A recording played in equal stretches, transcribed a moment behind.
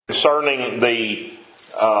concerning the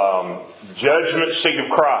judgment seat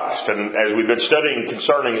of Christ. And as we've been studying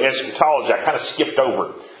concerning eschatology, I kind of skipped over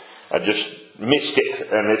it. I just missed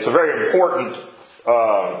it. And it's a very important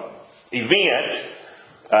event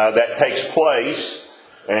that takes place.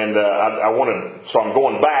 And so I'm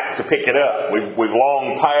going back to pick it up. We've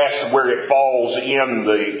long passed where it falls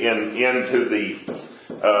into the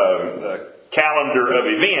calendar of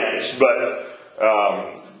events, but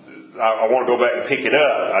I want to go back and pick it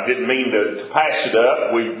up. I didn't mean to pass it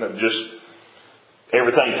up.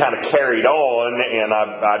 Everything kind of carried on, and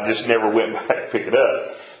I just never went back to pick it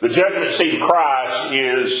up. The judgment seat of Christ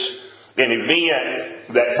is an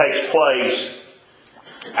event that takes place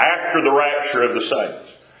after the rapture of the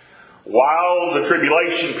saints. While the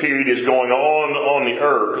tribulation period is going on the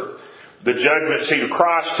earth, the judgment seat of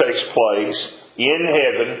Christ takes place in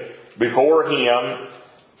heaven before Him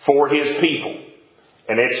for His people.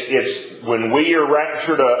 And it's when we are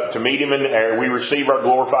raptured up to meet Him in the air, we receive our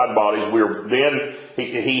glorified bodies. Then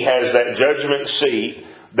He has that judgment seat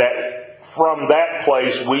that from that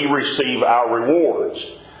place we receive our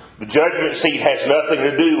rewards. The judgment seat has nothing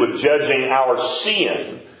to do with judging our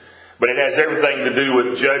sin, but it has everything to do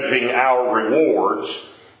with judging our rewards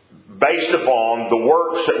based upon the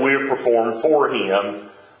works that we have performed for Him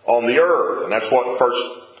on the earth. And that's what 1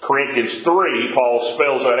 Corinthians 3, Paul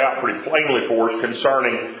spells that out pretty plainly for us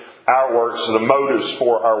concerning our works, the motives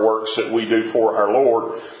for our works that we do for our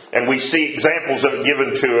Lord. And we see examples of it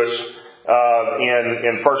given to us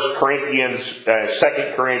in 1 Corinthians,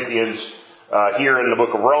 2 Corinthians, here in the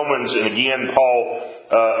book of Romans. And again,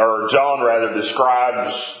 John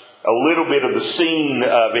describes a little bit of the scene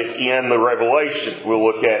of it in the Revelation we'll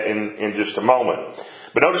look at in just a moment.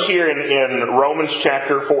 But notice here in Romans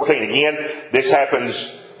chapter 14, again, this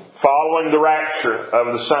happens following the rapture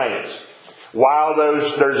of the saints. While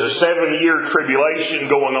there's a 7-year tribulation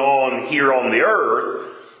going on here on the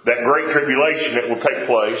earth, that great tribulation that will take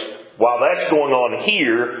place, while that's going on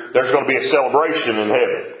here, there's going to be a celebration in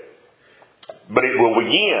heaven. But it will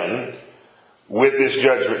begin with this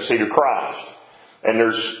judgment seat of Christ. And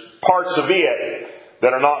there's parts of it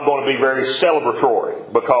that are not going to be very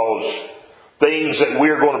celebratory, because things that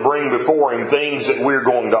we're going to bring before Him, things that we're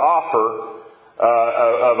going to offer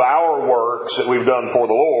of our works that we've done for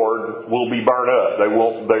the Lord, will be burnt up.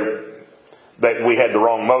 We had the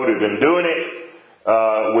wrong motive in doing it.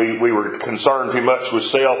 We were concerned too much with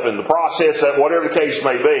self in the process. That whatever the case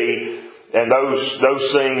may be, and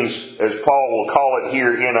those things, as Paul will call it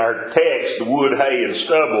here in our text, the wood, hay, and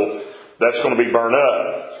stubble, that's going to be burned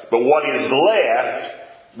up. But what is left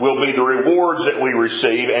will be the rewards that we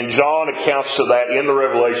receive. And John accounts to that in the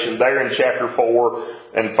Revelation there in chapter 4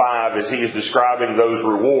 and 5 as he is describing those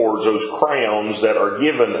rewards, those crowns that are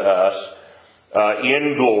given us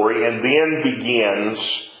in glory. And then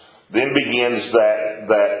begins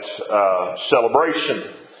that celebration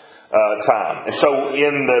time. And so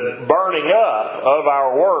in the burning up of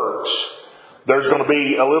our works, there's going to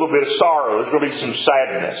be a little bit of sorrow. There's going to be some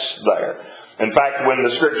sadness there. In fact, when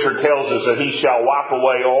the Scripture tells us that He shall wipe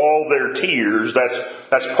away all their tears, that's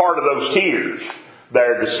part of those tears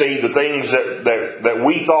there, to see the things that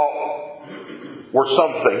we thought were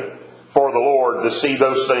something for the Lord, to see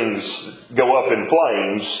those things go up in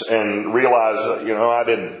flames and realize,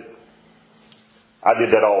 I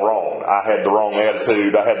did that all wrong. I had the wrong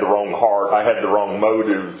attitude. I had the wrong heart. I had the wrong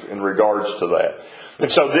motive in regards to that.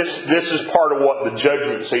 And so this is part of what the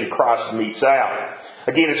judgment seat of Christ metes out.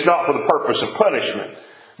 Again, it's not for the purpose of punishment,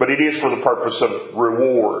 but it is for the purpose of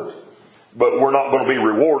reward. But we're not going to be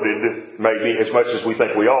rewarded maybe as much as we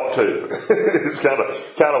think we ought to. It's kind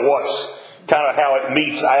of how it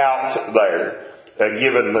metes out there,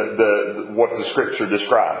 given what the Scripture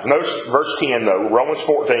describes. Notice verse 10 though, Romans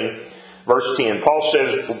 14, verse 10. Paul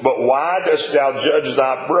says, "But why dost thou judge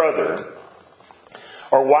thy brother?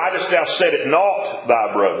 Or why dost thou set at naught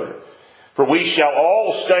thy brother? For we shall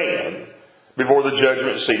all stand before the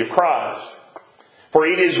judgment seat of Christ. For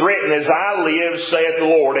it is written, As I live, saith the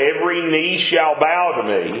Lord, every knee shall bow to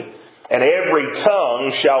me, and every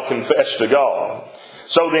tongue shall confess to God.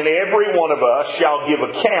 So then every one of us shall give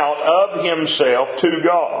account of himself to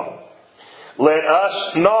God. Let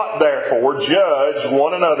us not therefore judge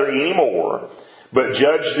one another any more, but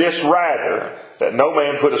judge this rather, that no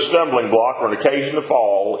man put a stumbling block or an occasion to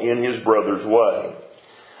fall in his brother's way.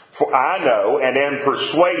 For I know and am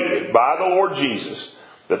persuaded by the Lord Jesus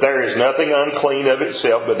that there is nothing unclean of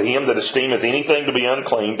itself, but to him that esteemeth anything to be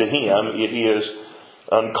unclean, to him it is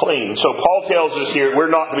unclean." So Paul tells us here we're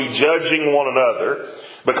not to be judging one another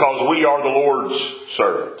because we are the Lord's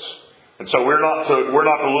servants. And so we're not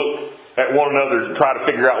to look at one another, try to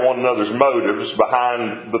figure out one another's motives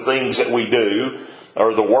behind the things that we do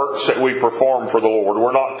or the works that we perform for the Lord.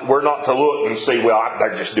 We're not to look and see, well,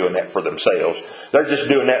 they're just doing that for themselves. They're just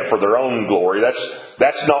doing that for their own glory.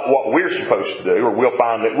 That's not what we're supposed to do, or we'll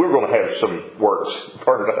find that we're going to have some works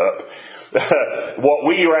burned up. What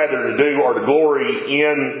we rather to do are to glory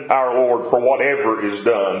in our Lord for whatever is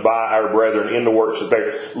done by our brethren in the works that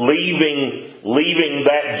they're leaving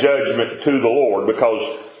that judgment to the Lord,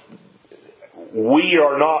 because we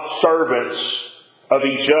are not servants of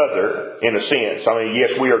each other in a sense. I mean,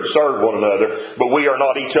 yes, we are to serve one another, but we are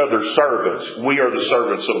not each other's servants. We are the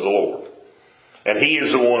servants of the Lord. And He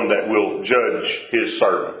is the one that will judge His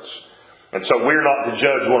servants. And so we're not to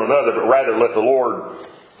judge one another, but rather let the Lord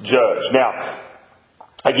judge. Now,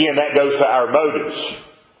 again, that goes to our motives.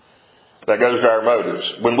 That goes to our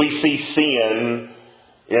motives. When we see sin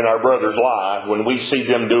in our brother's life, when we see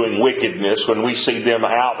them doing wickedness, when we see them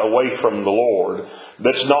out away from the Lord,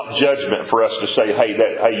 that's not judgment for us to say, hey,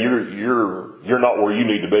 you're not where you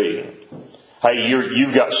need to be. Hey,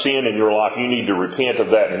 you've got sin in your life. You need to repent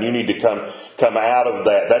of that, and you need to come out of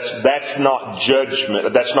that. That's not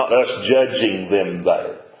judgment. That's not us judging them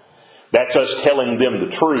there. That's us telling them the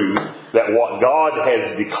truth, that what God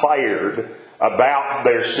has declared about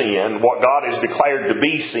their sin, what God has declared to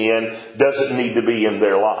be sin, doesn't need to be in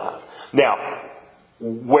their life. Now,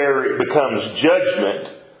 where it becomes judgment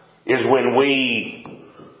is when we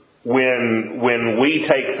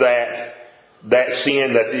take that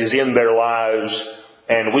sin that is in their lives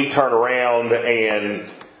and we turn around and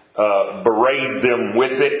berate them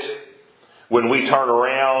with it. When we turn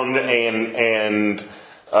around and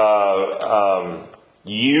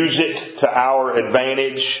use it to our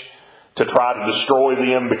advantage to try to destroy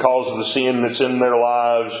them because of the sin that's in their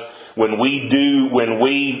lives. When we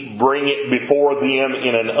bring it before them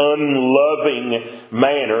in an unloving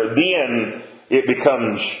manner, then it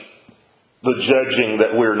becomes the judging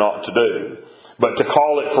that we're not to do. But to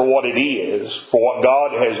call it for what it is, for what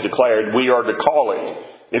God has declared, we are to call it.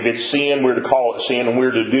 If it's sin, we're to call it sin, and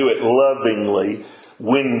we're to do it lovingly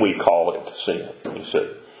when we call it sin. You see.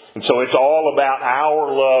 And so it's all about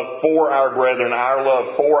our love for our brethren, our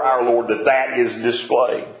love for our Lord, that is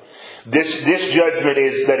displayed. This judgment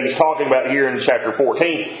is that he's talking about here in chapter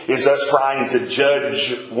 14 is us trying to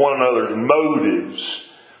judge one another's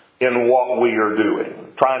motives in what we are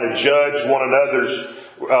doing. Trying to judge one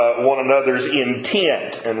another's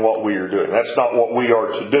intent in what we are doing. That's not what we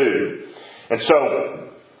are to do. And so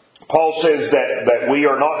Paul says that we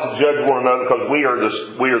are not to judge one another because we are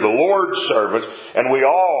the Lord's servants, and we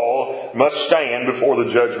all must stand before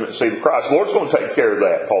the judgment seat of Christ. The Lord's going to take care of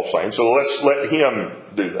that, Paul's saying. So let's let Him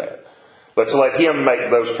do that. Let's let Him make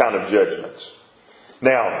those kind of judgments.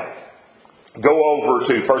 Now, go over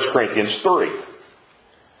to 1 Corinthians 3.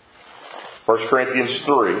 1 Corinthians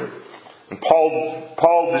 3. And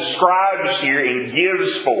Paul describes here and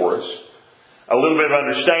gives for us a little bit of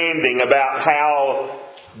understanding about how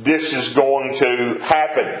this is going to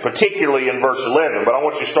happen, particularly in verse 11. But I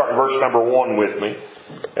want you to start in verse number 1 with me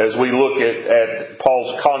as we look at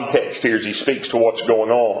Paul's context here as he speaks to what's going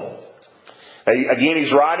on. Again,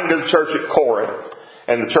 he's writing to the church at Corinth,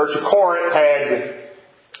 and the church of Corinth had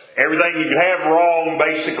everything you could have wrong.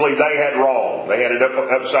 Basically, they had wrong. They had it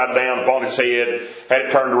upside down upon its head, had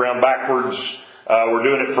it turned around backwards. We're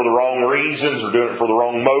doing it for the wrong reasons. We're doing it for the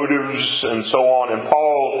wrong motives, and so on. And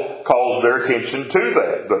Paul calls their attention to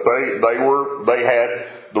that they had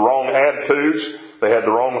the wrong attitudes. They had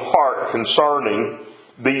the wrong heart concerning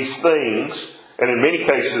these things, and in many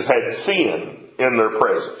cases had sin in their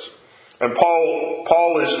presence. And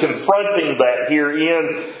Paul is confronting that here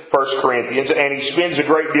in 1 Corinthians, and he spends a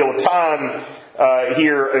great deal of time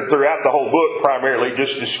here throughout the whole book, primarily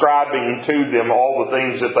just describing to them all the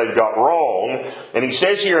things that they've got wrong. And he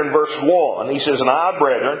says here in verse 1, he says, "And I,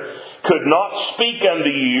 brethren, could not speak unto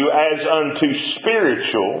you as unto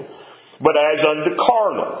spiritual, but as unto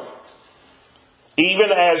carnal,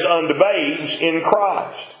 even as unto babes in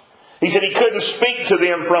Christ." He said he couldn't speak to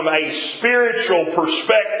them from a spiritual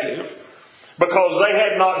perspective because they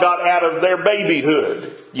had not got out of their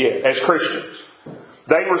babyhood yet as Christians.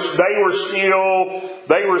 They were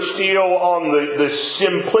still on the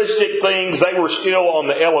simplistic things. They were still on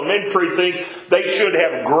the elementary things. They should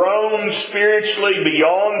have grown spiritually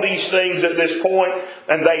beyond these things at this point,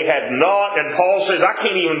 and they had not. And Paul says, I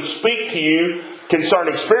can't even speak to you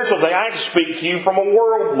concerning spiritual things. I have to speak to you from a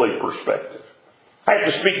worldly perspective. I have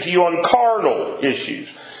to speak to you on carnal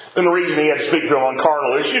issues. And the reason he had to speak to them on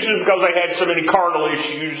carnal issues is because they had so many carnal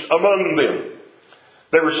issues among them.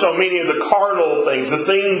 There were so many of the carnal things, the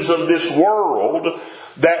things of this world,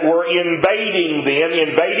 that were invading them,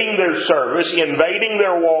 invading their service, invading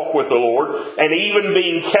their walk with the Lord, and even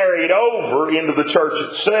being carried over into the church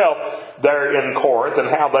itself there in Corinth, and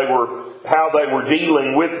how they were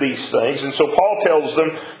dealing with these things. And so Paul tells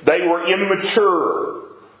them they were immature.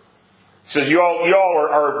 He says, you all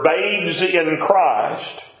are babes in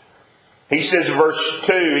Christ. He says in verse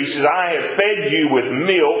 2, he says, I have fed you with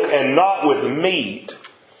milk and not with meat.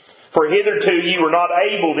 For hitherto ye were not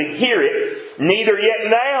able to hear it, neither yet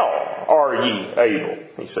now are ye able,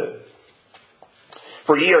 he said.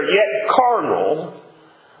 For ye are yet carnal,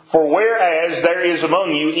 for whereas there is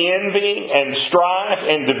among you envying and strife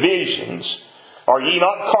and divisions, are ye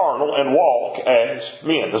not carnal and walk as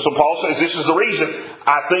men? And so Paul says this is the reason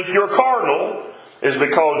I think you're carnal, is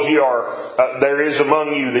because ye are there is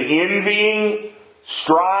among you the envying,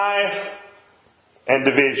 strife, and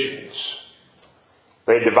divisions.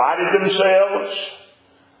 They divided themselves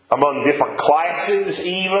among different classes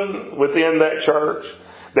even within that church.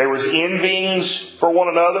 There was envyings for one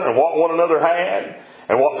another and what one another had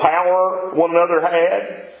and what power one another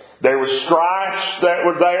had. There was strifes that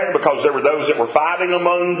were there because there were those that were fighting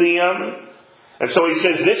among them. And so he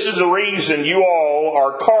says, this is the reason you all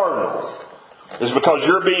are carnal, is because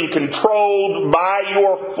you're being controlled by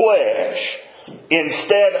your flesh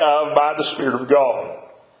instead of by the Spirit of God.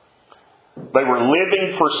 They were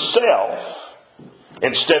living for self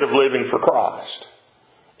instead of living for Christ.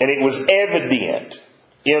 And it was evident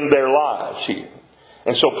in their lives here.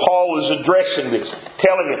 And so Paul is addressing this,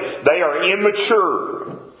 telling them they are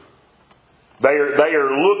immature. They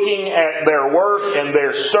are looking at their work and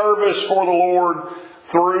their service for the Lord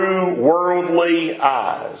through worldly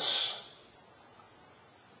eyes.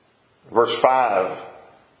 Verse 5.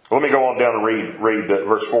 Let me go on down and read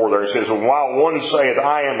verse 4 there. It says, and while one saith,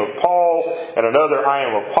 I am of Paul, and another, I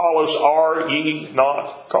am of Apollos, are ye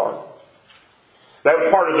not carnal? That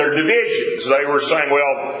was part of their divisions. They were saying,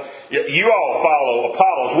 well, you all follow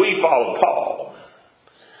Apollos, we follow Paul.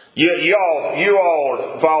 You all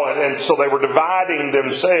are following. And so they were dividing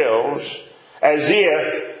themselves as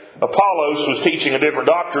if Apollos was teaching a different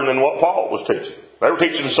doctrine than what Paul was teaching. They were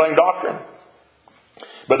teaching the same doctrine.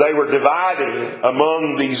 But they were dividing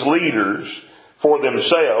among these leaders for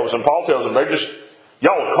themselves. And Paul tells them,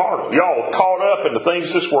 y'all are carnal. Y'all are caught up in the things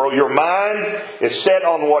of this world. Your mind is set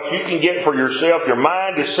on what you can get for yourself. Your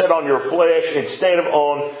mind is set on your flesh instead of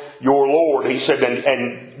on your Lord. He said,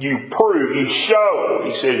 and you show,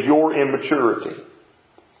 he says, your immaturity.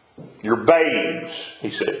 You're babes, he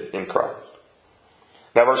said, in Christ.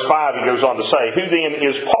 Now verse 5, he goes on to say, who then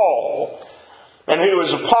is Paul? And who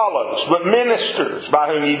is Apollos, but ministers by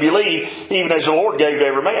whom ye believe, even as the Lord gave to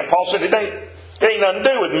every man. Paul said, it ain't nothing to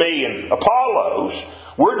do with me and Apollos.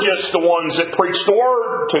 We're just the ones that preach the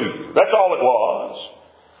word to you. That's all it was.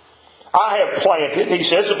 I have planted, he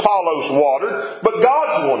says, Apollos watered, but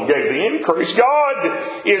God's the one who gave the increase.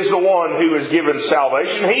 God is the one who has given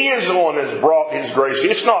salvation. He is the one that's brought his grace.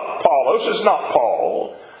 It's not Apollos, it's not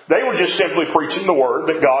Paul. They were just simply preaching the word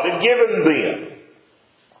that God had given them.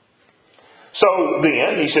 So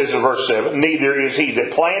then, he says in verse 7, neither is he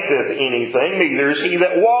that planteth anything, neither is he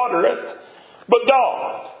that watereth, but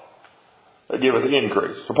God that giveth the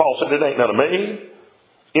increase. So Paul said, it ain't none of me,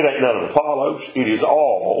 it ain't none of Apollos, it is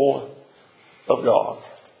all of God.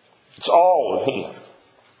 It's all of him.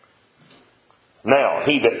 Now,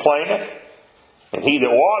 he that planteth and he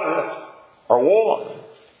that watereth are one.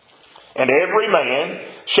 And every man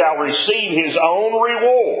shall receive his own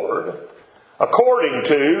reward according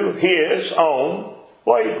to his own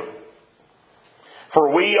labor.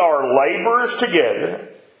 For we are laborers together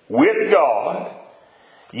with God.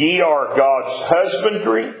 Ye are God's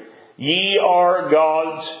husbandry. Ye are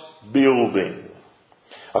God's building.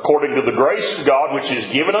 According to the grace of God which is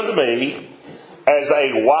given unto me, as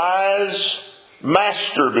a wise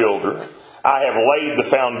master builder, I have laid the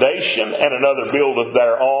foundation, and another buildeth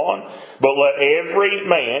thereon. But let every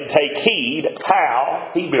man take heed how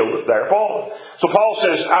he buildeth thereupon. So Paul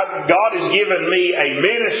says, God has given me a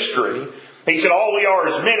ministry. He said, all we are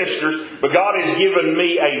is ministers, but God has given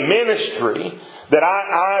me a ministry that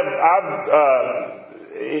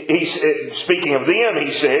he's speaking of them, he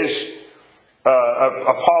says,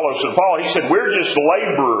 Apollos and Paul, he said, we're just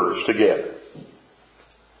laborers together.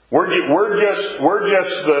 We're just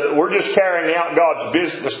carrying out God's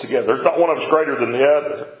business together. There's not one of us greater than the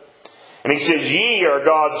other. And he says, ye are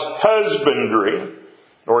God's husbandry,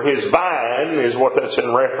 or his vine is what that's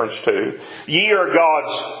in reference to. Ye are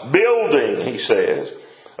God's building, he says,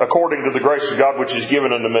 according to the grace of God which is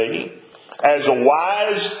given unto me. As a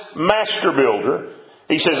wise master builder,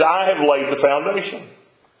 he says, I have laid the foundation.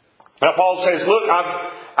 Now Paul says, look,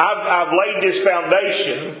 I've laid this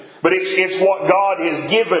foundation, but it's what God has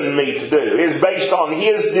given me to do. It's based on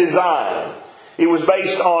His design. It was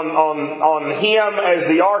based on Him as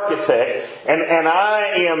the architect, and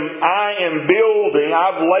I am building.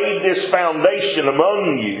 I've laid this foundation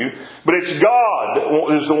among you, but it's God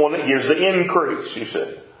who's the one that gives the increase. You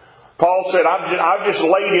see, Paul said, I've just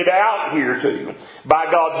laid it out here to you. By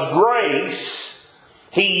God's grace,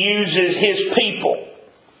 He uses His people.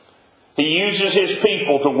 He uses His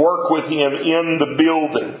people to work with Him in the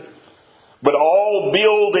building. But all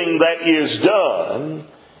building that is done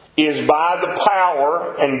is by the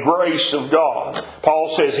power and grace of God. Paul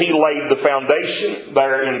says he laid the foundation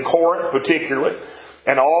there in Corinth particularly.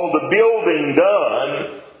 And all the building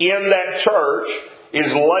done in that church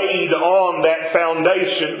is laid on that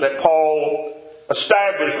foundation that Paul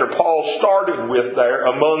established, or Paul started with there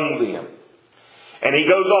among them. And he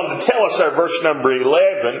goes on to tell us there, verse number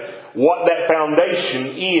 11, what that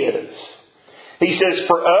foundation is. He says,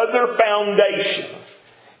 for other foundation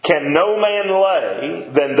can no man lay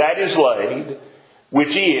than that is laid,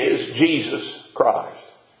 which is Jesus Christ.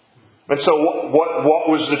 And so what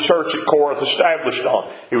was the church at Corinth established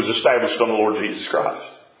on? It was established on the Lord Jesus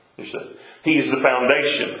Christ. You see, He is the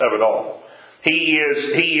foundation of it all. He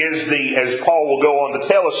is the, as Paul will go on to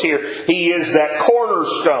tell us here, He is that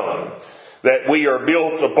cornerstone that we are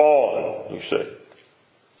built upon, you see.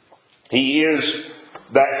 He is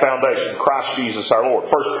that foundation, Christ Jesus our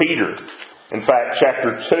Lord. 1 Peter, in fact,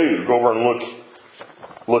 chapter 2, go over and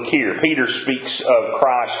look here. Peter speaks of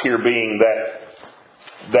Christ here being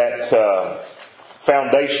that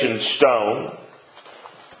foundation stone.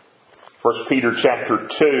 1 Peter chapter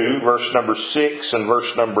 2, verse number 6 and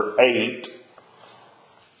verse number 8.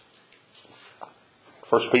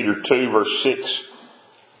 1 Peter 2, verse 6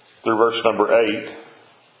 through verse number 8.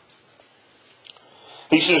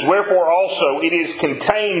 He says, wherefore also it is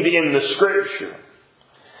contained in the Scripture,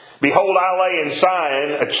 behold, I lay in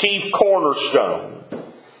Zion a chief cornerstone,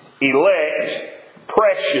 elect,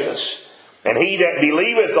 precious, and he that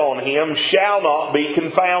believeth on Him shall not be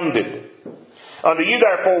confounded. Unto you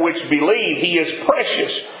therefore which believe, He is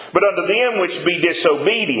precious, but unto them which be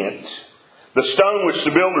disobedient, the stone which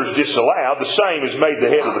the builders disallowed, the same is made the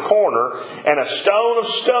head of the corner, and a stone of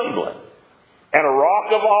stumbling, and a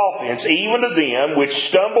rock of offense, even to them which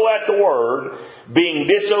stumble at the word, being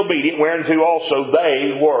disobedient, whereunto also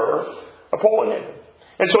they were appointed.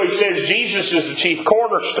 And so he says Jesus is the chief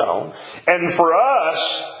cornerstone, and for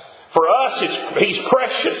us He's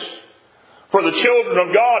precious. For the children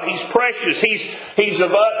of God, He's precious. He's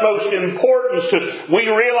of utmost importance. We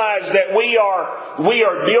realize that we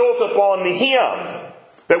are built upon Him.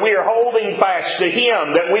 That we are holding fast to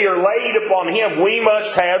Him. That we are laid upon Him. We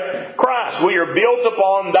must have Christ. We are built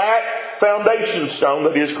upon that foundation stone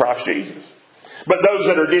that is Christ Jesus. But those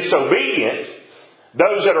that are disobedient,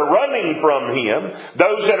 those that are running from Him,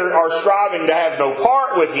 those that are striving to have no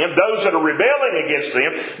part with Him, those that are rebelling against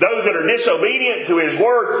Him, those that are disobedient to His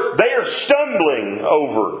Word, they are stumbling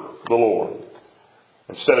over the Lord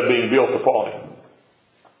instead of being built upon Him.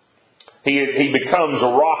 He becomes a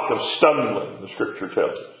rock of stumbling, the Scripture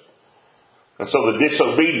tells us. And so the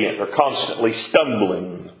disobedient are constantly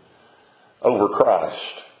stumbling over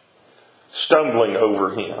Christ, stumbling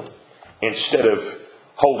over Him, instead of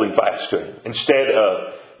holding fast to Him, instead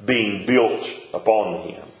of being built upon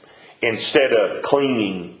Him, instead of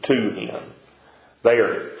clinging to Him. They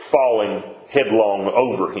are falling headlong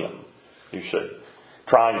over Him, you see,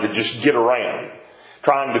 trying to just get around,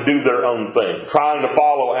 trying to do their own thing, trying to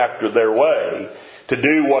follow after their way, to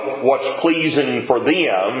do what's pleasing for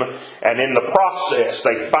them, and in the process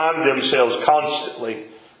they find themselves constantly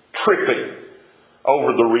tripping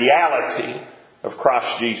over the reality of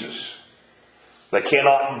Christ Jesus. They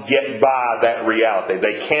cannot get by that reality.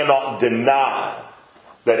 They cannot deny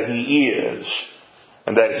that He is,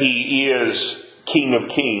 and that He is King of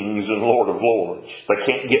Kings and Lord of Lords. They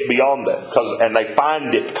can't get beyond that, and they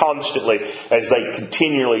find it constantly as they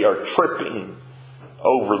continually are tripping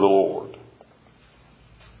over the Lord.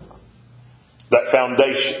 That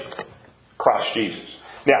foundation, Christ Jesus.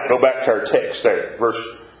 Now, go back to our text there,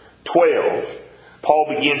 verse 12. Paul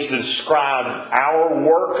begins to describe our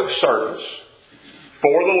work of service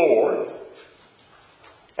for the Lord.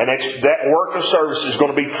 And that work of service is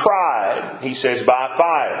going to be tried, he says, by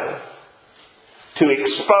fire, to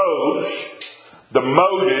expose the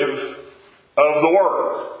motive of the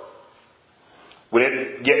work. When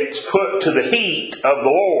it gets put to the heat of the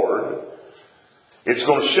Lord, it's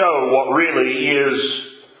going to show what really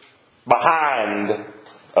is behind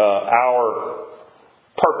our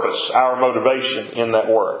purpose, our motivation in that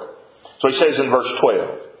work. So he says in verse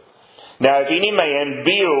 12, Now if any man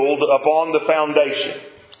build upon the foundation,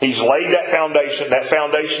 he's laid that foundation. That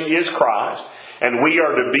foundation is Christ. And we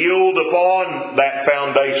are to build upon that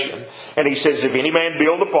foundation. And he says, if any man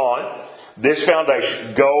build upon this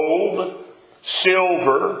foundation, gold,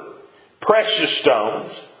 silver, precious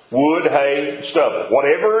stones, wood, hay, stubble.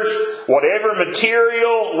 Whatever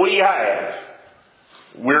material we have,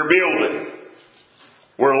 we're building.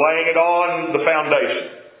 We're laying it on the foundation.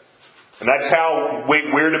 And that's how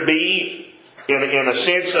we're to be, in a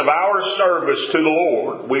sense of our service to the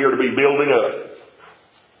Lord. We are to be building up.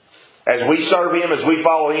 As we serve Him, as we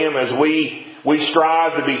follow Him, as we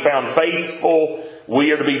strive to be found faithful,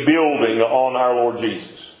 we are to be building on our Lord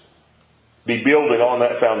Jesus. Be building on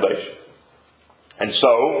that foundation. And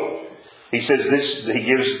so, he says this, he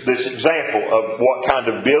gives this example of what kind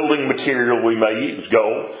of building material we may use.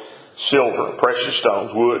 Gold, silver, precious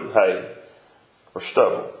stones, wood, hay, or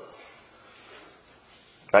stubble.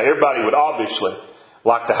 Now everybody would obviously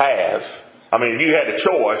like to have, if you had a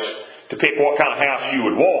choice to pick what kind of house you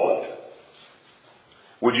would want,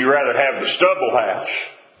 would you rather have the stubble house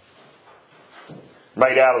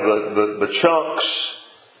made out of the chunks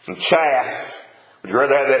and chaff? Would you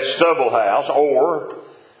rather have that stubble house, or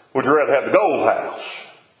would you rather have the gold house?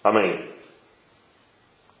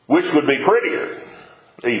 Which would be prettier,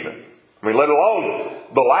 even? Let alone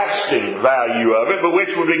the lasting value of it, but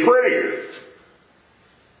which would be prettier?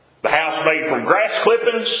 The house made from grass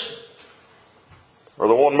clippings, or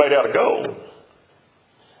the one made out of gold?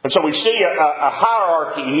 And so we see a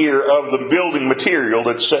hierarchy here of the building material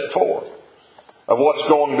that's set forth, of what's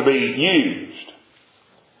going to be used.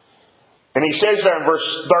 And he says there in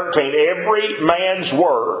verse 13, every man's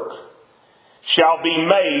work shall be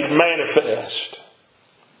made manifest,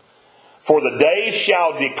 for the day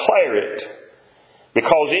shall declare it,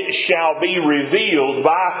 because it shall be revealed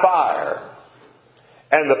by fire,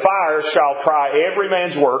 and the fire shall try every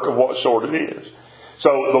man's work of what sort it is. So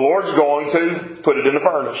the Lord's going to put it in the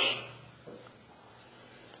furnace.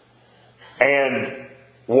 And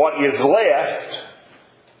what is left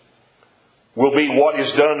will be what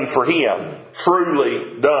is done for Him,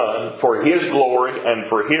 truly done for His glory and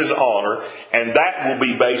for His honor, and that will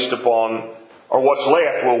be based upon, or what's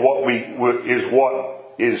left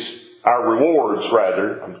what is our rewards,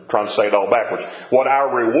 rather. I'm trying to say it all backwards. What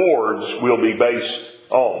our rewards will be based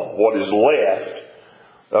on, what is left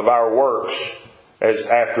of our works as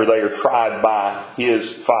after they are tried by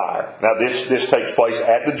His fire. Now this takes place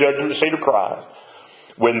at the judgment seat of Christ,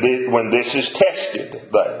 when this is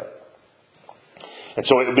tested there. And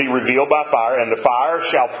so it will be revealed by fire, and the fire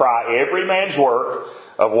shall try every man's work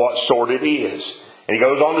of what sort it is. And he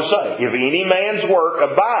goes on to say, if any man's work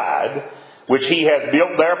abide, which he hath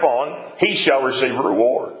built thereupon, he shall receive a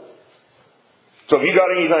reward. So if you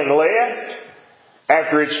got anything left,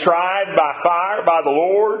 after it's tried by fire, by the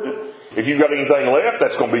Lord, if you've got anything left,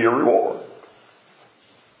 that's going to be your reward.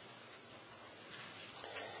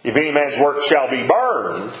 If any man's work shall be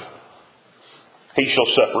burned, he shall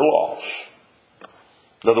suffer loss.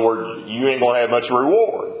 In other words, you ain't going to have much of a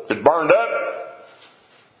reward. If it's burned up,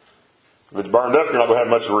 you're not going to have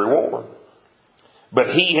much of a reward.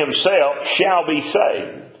 But he himself shall be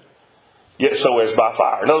saved, yet so as by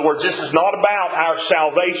fire. In other words, this is not about our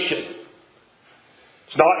salvation.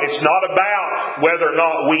 It's not about whether or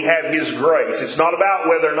not we have His grace. It's not about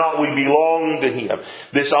whether or not we belong to Him.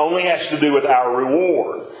 This only has to do with our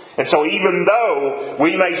reward. And so even though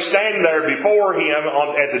we may stand there before Him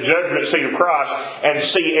at the judgment seat of Christ and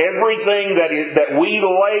see everything that we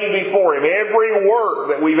lay before Him, every work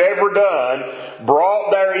that we've ever done,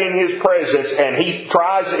 brought there in His presence, and He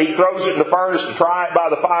throws it in the furnace to try it by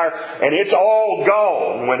the fire, and it's all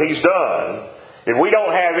gone when He's done. If we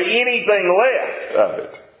don't have anything left of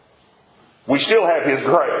it, we still have His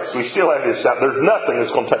grace. We still have His... There's nothing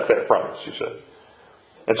that's going to take that from us, you see.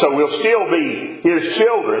 And so we'll still be His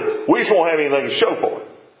children. We just won't have anything to show for it.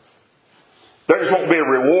 There just won't be a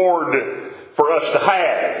reward for us to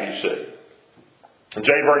have, you see. And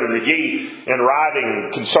J. Vernon McGee, in writing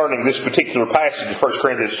concerning this particular passage in 1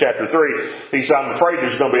 Corinthians chapter 3, he said, I'm afraid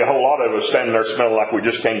there's going to be a whole lot of us standing there smelling like we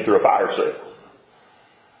just came through a fire sale.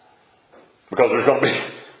 Because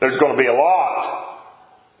there's going to be a lot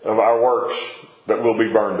of our works that will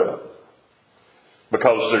be burned up.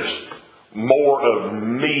 Because there's more of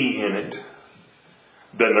me in it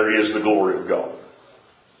than there is the glory of God.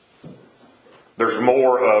 There's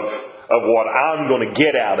more of what I'm going to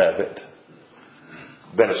get out of it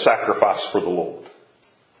than a sacrifice for the Lord.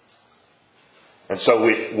 And so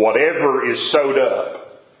with whatever is sewed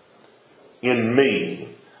up in me,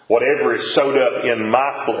 whatever is sewed up in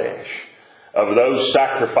my flesh, of those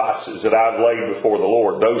sacrifices that I've laid before the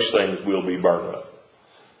Lord, those things will be burned up.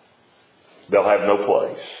 They'll have no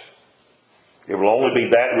place. It will only be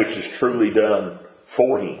that which is truly done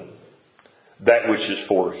for Him. That which is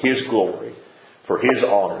for His glory, for His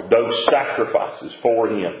honor. Those sacrifices for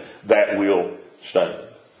Him, that will stand.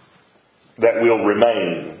 That will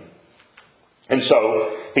remain. And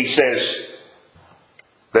so, He says,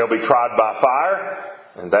 they'll be tried by fire,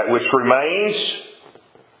 and that which remains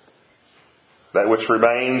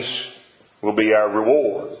will be our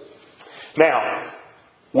reward. Now,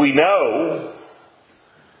 we know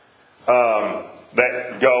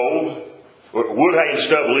that gold, wood, hay, and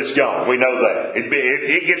stubble, it's gone. We know that. It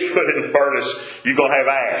gets put in the furnace, you're going to have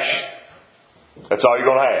ash. That's all you're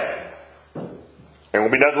going to have. There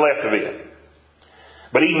won't be nothing left of it.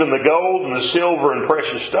 But even the gold and the silver and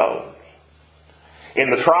precious stones, in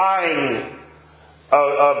the trying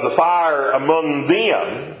of the fire among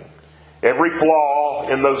them, every flaw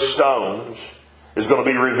in those stones is going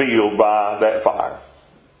to be revealed by that fire.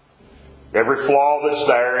 Every flaw that's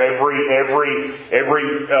there, every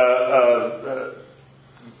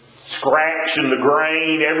scratch in the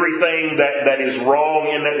grain, everything that is wrong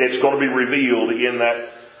in it, it's going to be revealed in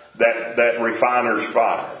that refiner's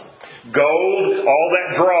fire. Gold, all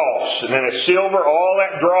that dross, and then silver, all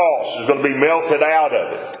that dross is going to be melted out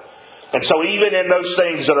of it. And so even in those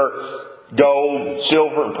things that are gold,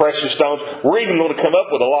 silver, and precious stones, we're even going to come up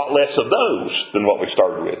with a lot less of those than what we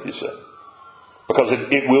started with, you see. Because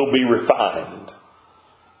it will be refined.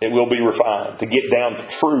 It will be refined to get down to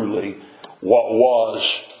truly what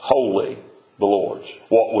was holy, the Lord's.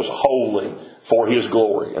 What was holy for His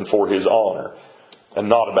glory and for His honor, and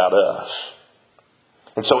not about us.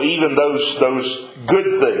 And so even those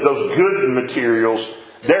good things, those good materials,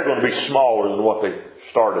 they're going to be smaller than what they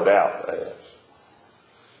started out as.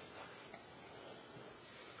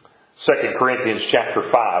 2 Corinthians chapter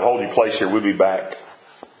 5. Hold your place here. We'll be back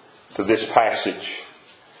to this passage.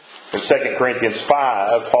 In 2 Corinthians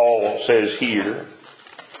 5, Paul says here,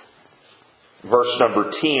 verse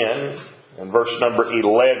number 10 and verse number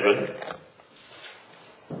 11,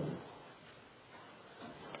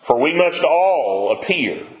 "For we must all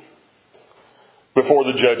appear before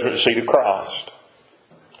the judgment seat of Christ,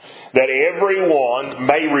 that everyone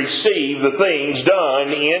may receive the things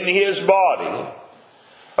done in his body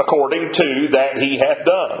according to that he hath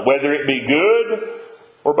done, whether it be good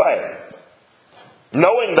or bad.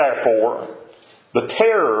 Knowing therefore the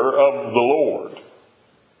terror of the Lord,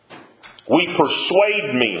 we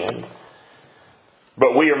persuade men,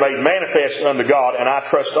 but we are made manifest unto God, and I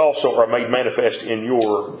trust also are made manifest in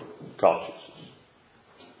your consciences."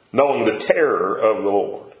 Knowing the terror of the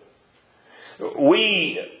Lord.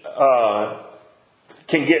 We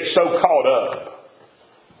can get so caught up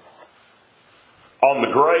on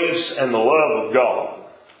the grace and the love of God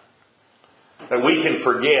that we can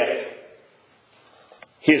forget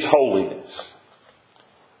His holiness.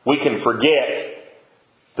 We can forget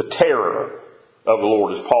the terror of the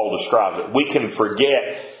Lord, as Paul describes it. We can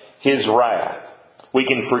forget His wrath. We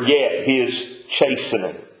can forget His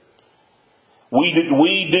chastening. We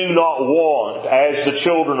do not want, as the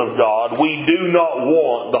children of God, we do not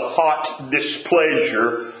want the hot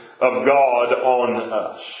displeasure of God on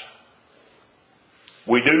us.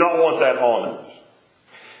 We do not want that on us.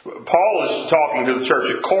 Paul is talking to the church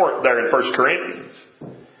at Corinth there in 1 Corinthians.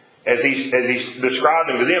 As he's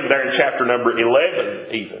describing to them there in chapter number 11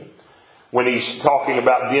 even. When he's talking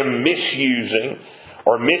about them misusing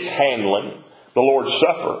or mishandling the Lord's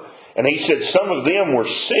Supper. And he said some of them were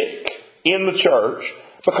sick in the church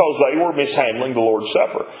because they were mishandling the Lord's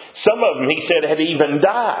Supper. Some of them, he said, had even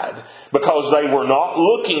died because they were not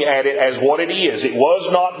looking at it as what it is. It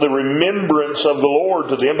was not the remembrance of the Lord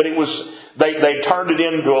to them, but it was they turned it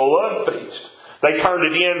into a love feast. They turned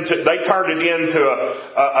it into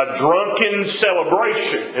a drunken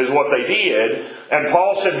celebration is what they did. And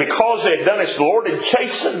Paul said because they had done this, the Lord had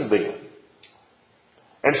chastened them.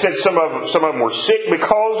 And said some of them were sick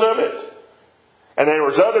because of it. And there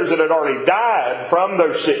was others that had already died from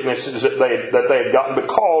those sicknesses that they had gotten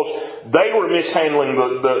because they were mishandling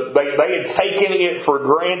they had taken it for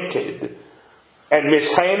granted and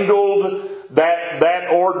mishandled that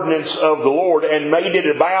ordinance of the Lord and made it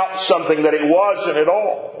about something that it wasn't at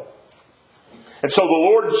all. And so the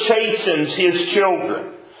Lord chastens His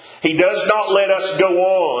children. He does not let us go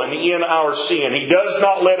on in our sin. He does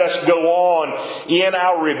not let us go on in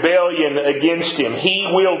our rebellion against Him. He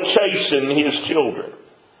will chasten His children.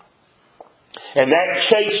 And that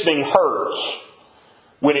chastening hurts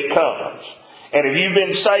when it comes. And if you've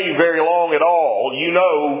been saved very long at all, you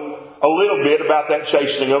know a little bit about that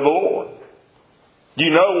chastening of the Lord. Do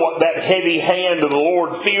you know what that heavy hand of the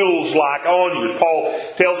Lord feels like on you? As Paul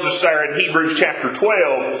tells us there in Hebrews chapter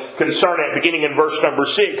 12, concerning, beginning in verse number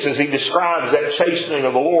 6, as he describes that chastening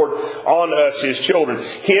of the Lord on us, His children.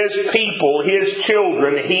 His people, His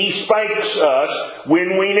children, He spanks us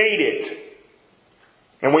when we need it.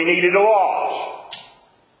 And we need it a lot.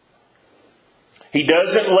 He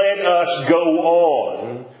doesn't let us go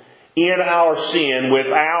on in our sin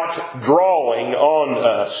without drawing on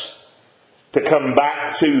us to come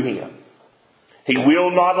back to Him. He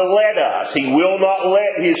will not let us. He will not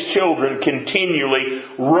let His children continually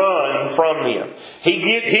run from Him.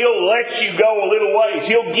 He'll let you go a little ways.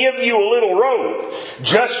 He'll give you a little rope,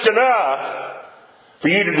 just enough for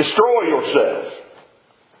you to destroy yourself.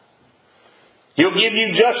 He'll give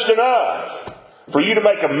you just enough for you to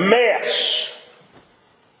make a mess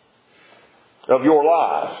of your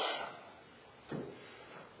life.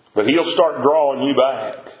 But He'll start drawing you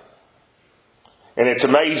back. And it's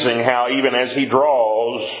amazing how even as He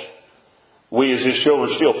draws, we as His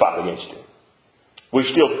children still fight against Him. We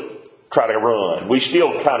still try to run. We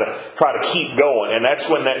still kind of try to keep going. And that's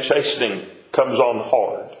when that chastening comes on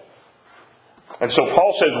hard. And so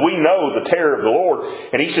Paul says we know the terror of the Lord.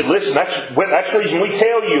 And he said, listen, that's the reason we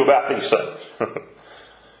tell you about these things.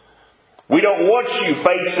 We don't want you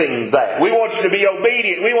facing that. We want you to be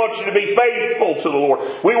obedient. We want you to be faithful to the Lord.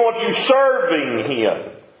 We want you serving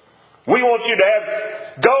Him. We want you to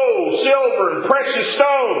have gold, silver, and precious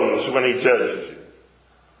stones when He judges you.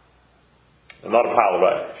 And not a pile of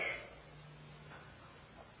ash.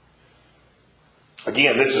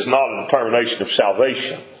 Again, this is not a determination of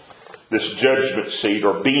salvation. This judgment seat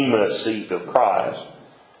or bema seat of Christ.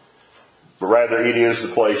 But rather it is the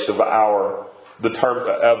place of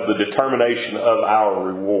the determination of our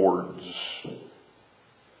rewards.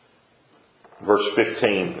 Verse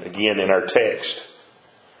 15, again in our text.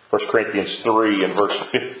 1 Corinthians 3 and verse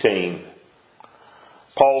 15.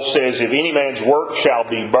 Paul says, if any man's work shall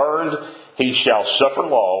be burned, he shall suffer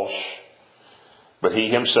loss, but he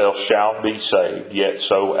himself shall be saved, yet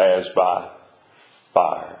so as by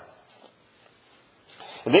fire.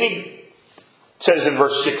 And then he says in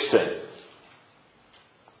verse 16,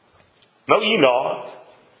 know ye not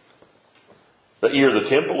that ye are the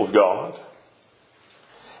temple of God,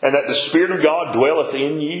 and that the Spirit of God dwelleth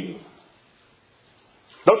in you?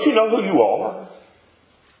 Don't you know who you are?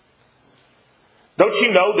 Don't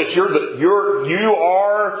you know that you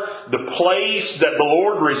are the place that the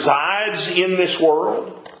Lord resides in this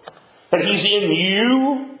world? That He's in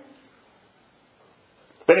you?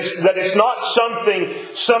 That it's not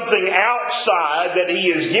something outside that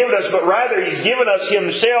He has given us, but rather He's given us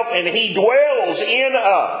Himself and He dwells in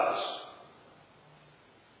us.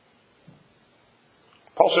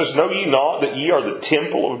 Paul says, know ye not that ye are the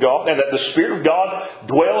temple of God, and that the Spirit of God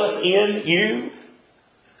dwelleth in you?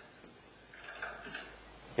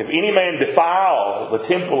 If any man defile the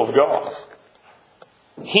temple of God,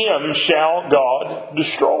 him shall God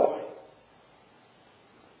destroy.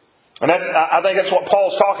 And I think that's what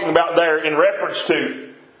Paul's talking about there in reference to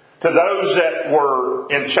those that were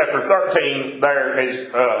in chapter 13 there,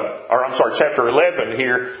 chapter 11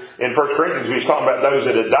 here in 1 Corinthians. He's talking about those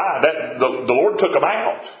that had died. The Lord took them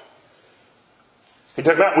out. He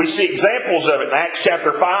took them out. We see examples of it in Acts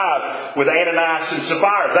chapter 5 with Ananias and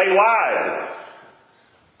Sapphira. They lied.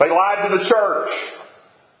 They lied to the church.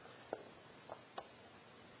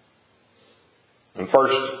 And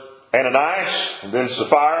first Ananias and then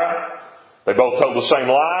Sapphira, they both told the same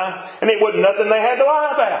lie, and it wasn't nothing they had to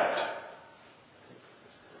lie about.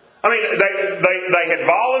 I mean, they had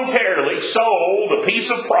voluntarily sold a piece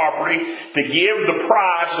of property to give the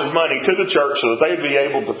price of money to the church so that they'd be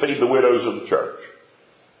able to feed the widows of the church.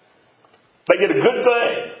 They did a good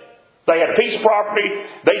thing. They had a piece of property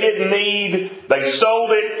they didn't need. They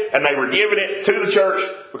sold it, and they were giving it to the church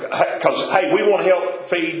because, hey, we want to help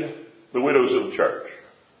feed the widows of the church.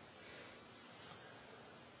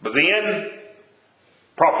 But then,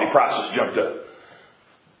 property prices jumped up.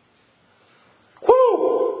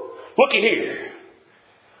 Whoo! Looky here.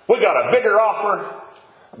 We got a bigger offer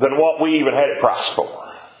than what we even had it priced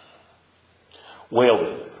for.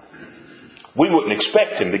 Well, we wouldn't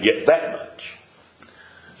expect him to get that much.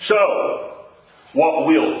 So, what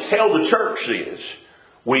we'll tell the church is,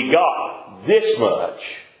 we got this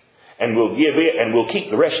much, and we'll give it, and we'll keep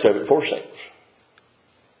the rest of it for ourselves.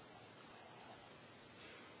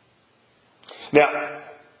 Now,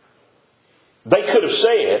 they could have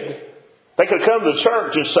come to the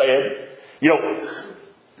church and said,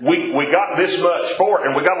 we got this much for it,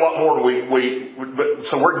 and we got a lot more.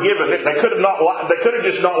 So we're giving it. They could have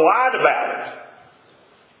just not lied about it.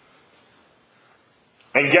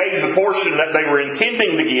 and gave the portion that they were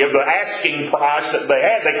intending to give, the asking price that they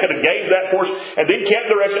had. They could have gave that portion and then kept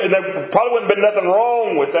the rest. And there probably wouldn't have been nothing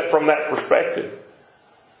wrong with that from that perspective.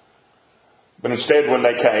 But instead, when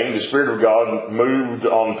they came, the Spirit of God moved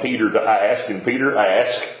on Peter to ask. And Peter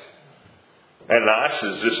asked, Ananias,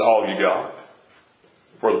 is this all you got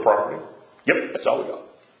for the property? Yep, that's all we got.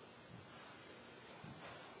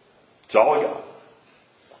 That's all we got.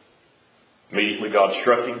 Immediately God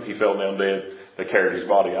struck him. He fell down dead. They carried his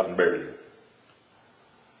body out and buried him.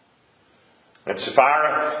 And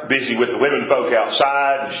Sapphira, busy with the women folk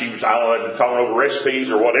outside, and she was, I don't know, talking over recipes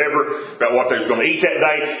or whatever about what they was going to eat that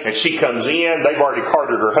day. And she comes in. They've already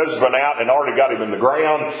carted her husband out and already got him in the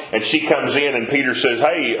ground. And she comes in, and Peter says,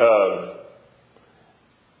 hey,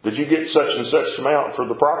 did you get such and such amount for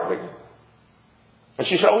the property? And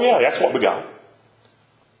she said, oh yeah, that's what we got.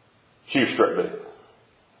 She was struck dead.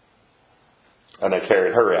 And they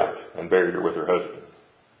carried her out and buried her with her husband.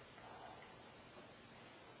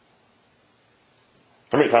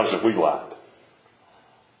 How many times have we lied?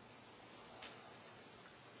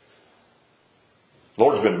 The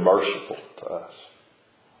Lord's been merciful to us.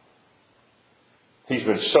 He's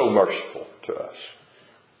been so merciful to us.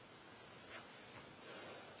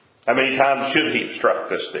 How many times should He have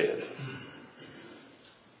struck us dead?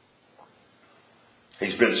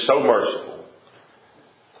 He's been so merciful.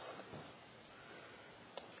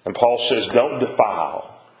 And Paul says, don't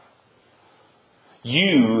defile.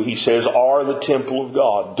 You, he says, are the temple of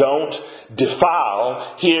God. Don't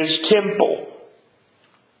defile His temple.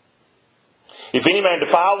 If any man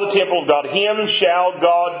defile the temple of God, him shall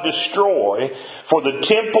God destroy. For the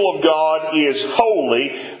temple of God is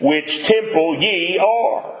holy, which temple ye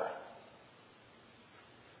are.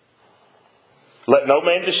 Let no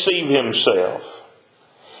man deceive himself.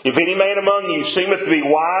 If any man among you seemeth to be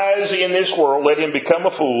wise in this world, let him become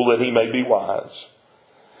a fool, that he may be wise.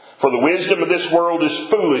 For the wisdom of this world is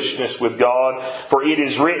foolishness with God. For it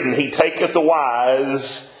is written, He taketh the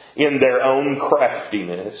wise in their own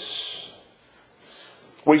craftiness.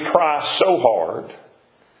 We try so hard.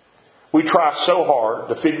 We try so hard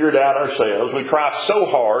to figure it out ourselves. We try so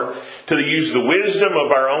hard to use the wisdom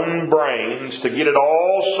of our own brains to get it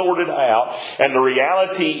all sorted out. And the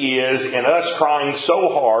reality is, in us trying so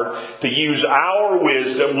hard to use our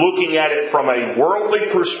wisdom, looking at it from a worldly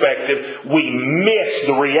perspective, we miss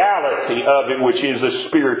the reality of it, which is a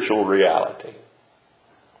spiritual reality.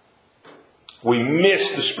 We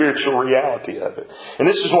miss the spiritual reality of it. And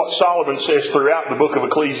this is what Solomon says throughout the book of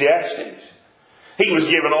Ecclesiastes. He was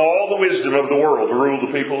given all the wisdom of the world to rule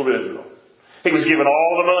the people of Israel. He was given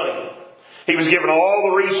all the money. He was given all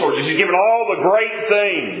the resources. He was given all the great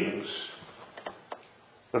things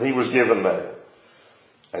that he was given there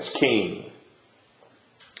as king.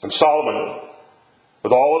 And Solomon,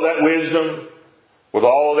 with all of that wisdom, with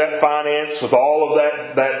all of that finance, with all of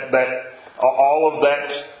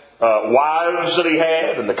that wives that he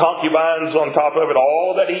had, and the concubines on top of it,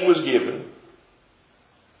 all that he was given.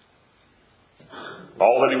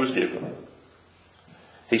 All that he was given.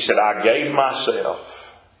 He said, I gave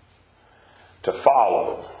myself to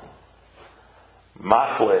follow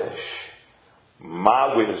my flesh,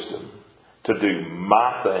 my wisdom, to do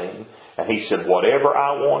my thing. And he said, whatever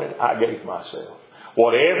I wanted, I gave myself.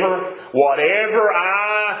 Whatever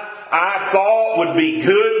I thought would be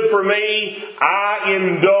good for me, I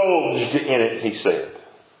indulged in it, he said.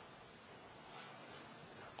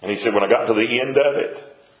 And he said, when I got to the end of it,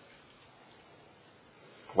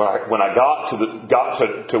 when I got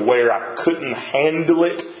to where I couldn't handle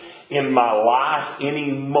it in my life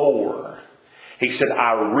anymore, he said,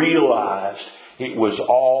 I realized it was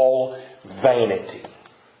all vanity.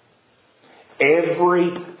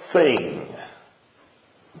 Everything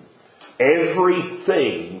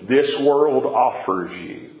this world offers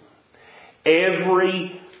you,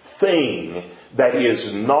 everything that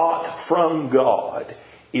is not from God,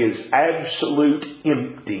 is absolute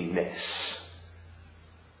emptiness.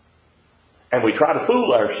 And we try to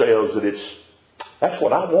fool ourselves that that's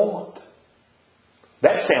what I want.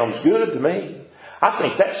 That sounds good to me. I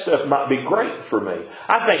think that stuff might be great for me.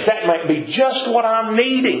 I think that might be just what I'm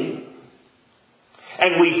needing.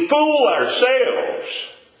 And we fool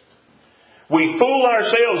ourselves. We fool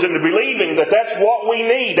ourselves into believing that that's what we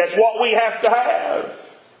need. That's what we have to have.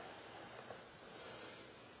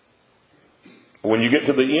 When you get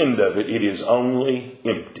to the end of it, it is only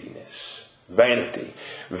emptiness. Vanity.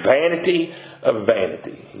 Vanity of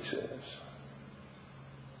vanity, he says.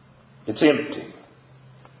 It's empty.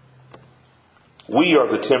 We are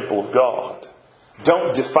the temple of God.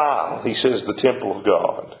 Don't defile, he says, the temple of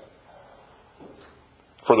God.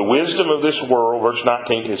 For the wisdom of this world, verse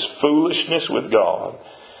 19, is foolishness with God.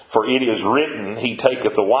 For it is written, He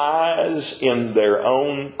taketh the wise in their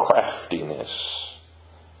own craftiness.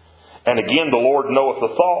 And again, the Lord knoweth the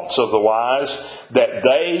thoughts of the wise, that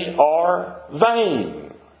they are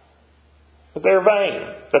vain. But they're vain.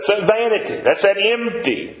 That's that vanity. That's that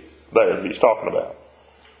empty there that he's talking about.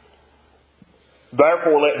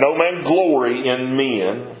 Therefore let no man glory in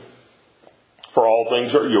men, for all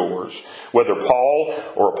things are yours. Whether Paul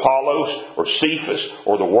or Apollos or Cephas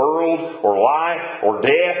or the world or life or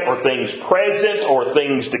death or things present or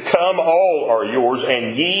things to come, all are yours.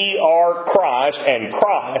 And ye are Christ, and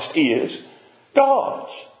Christ is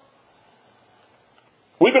God's.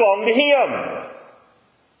 We belong to Him.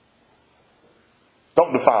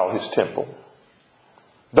 Don't defile His temple.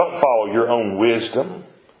 Don't follow your own wisdom.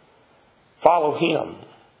 Follow Him.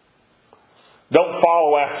 Don't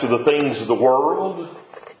follow after the things of the world.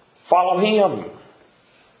 Follow Him.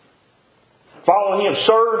 Follow Him.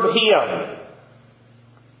 Serve Him.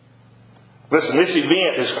 Listen, this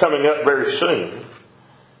event is coming up very soon,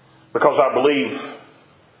 because I believe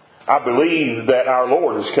that our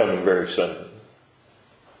Lord is coming very soon.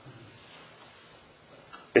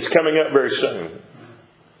 It's coming up very soon.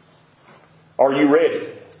 Are you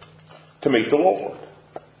ready to meet the Lord?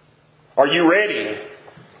 Are you ready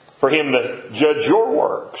for Him to judge your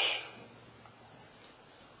works?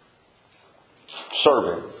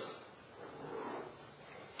 Serve Him.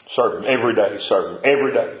 Serve Him. Every day, serve Him.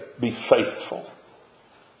 Every day, be faithful.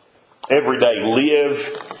 Every day,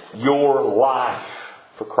 live your life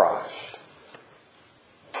for Christ.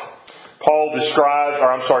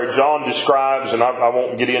 John describes, and I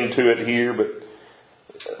won't get into it here, but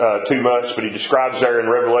too much, but he describes there in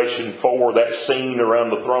Revelation 4 that scene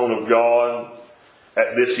around the throne of God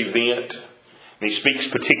at this event. And he speaks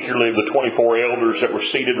particularly of the 24 elders that were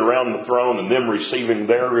seated around the throne and them receiving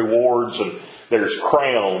their rewards, and there's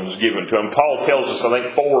crowns given to them. Paul tells us, I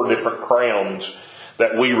think, 4 different crowns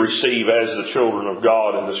that we receive as the children of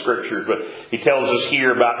God in the Scriptures. But he tells us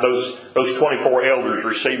here about those 24 elders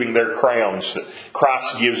receiving their crowns that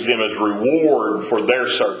Christ gives them as reward for their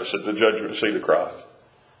service at the judgment seat of Christ.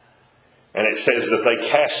 And it says that they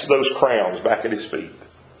cast those crowns back at His feet.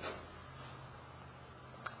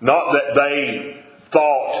 Not that they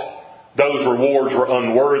thought those rewards were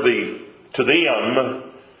unworthy to them,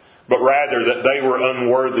 but rather that they were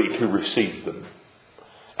unworthy to receive them.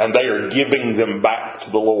 And they are giving them back to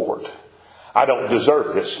the Lord. I don't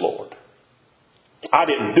deserve this, Lord. I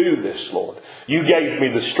didn't do this, Lord. You gave me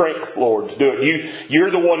the strength, Lord, to do it. You're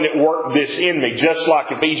the one that worked this in me, just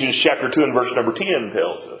like Ephesians chapter 2 and verse number 10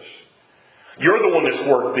 tells us. You're the one that's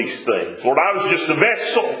worked these things. Lord, I was just a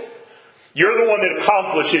vessel. You're the one that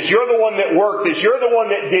accomplished this. You're the one that worked this. You're the one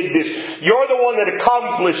that did this. You're the one that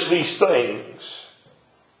accomplished these things.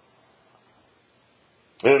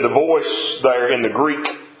 And the voice there in the Greek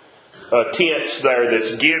tense there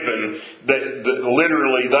that's given,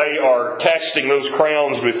 literally they are casting those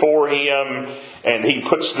crowns before Him, and He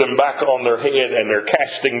puts them back on their head, and they're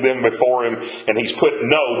casting them before Him, and He's put,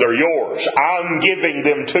 no, they're yours. I'm giving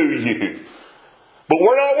them to you. But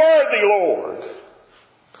we're not worthy, Lord.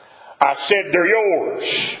 I said they're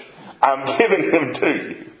yours. I'm giving them to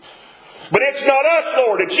you. But it's not us,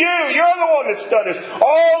 Lord. It's You. You're the one that's done this.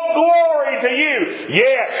 All glory to You.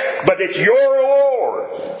 Yes, but it's Your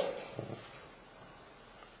reward.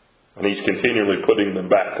 And He's continually putting them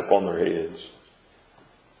back upon their heads.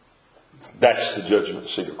 That's the judgment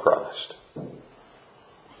seat of Christ,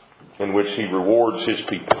 in which He rewards His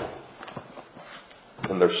people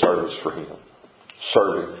in their service for Him.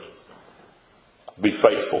 Serve Him. Be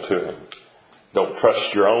faithful to Him. Don't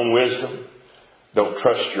trust your own wisdom. Don't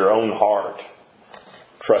trust your own heart.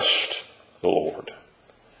 Trust the Lord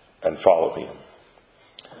and follow Him.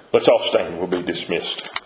 Let's all stand. We'll be dismissed.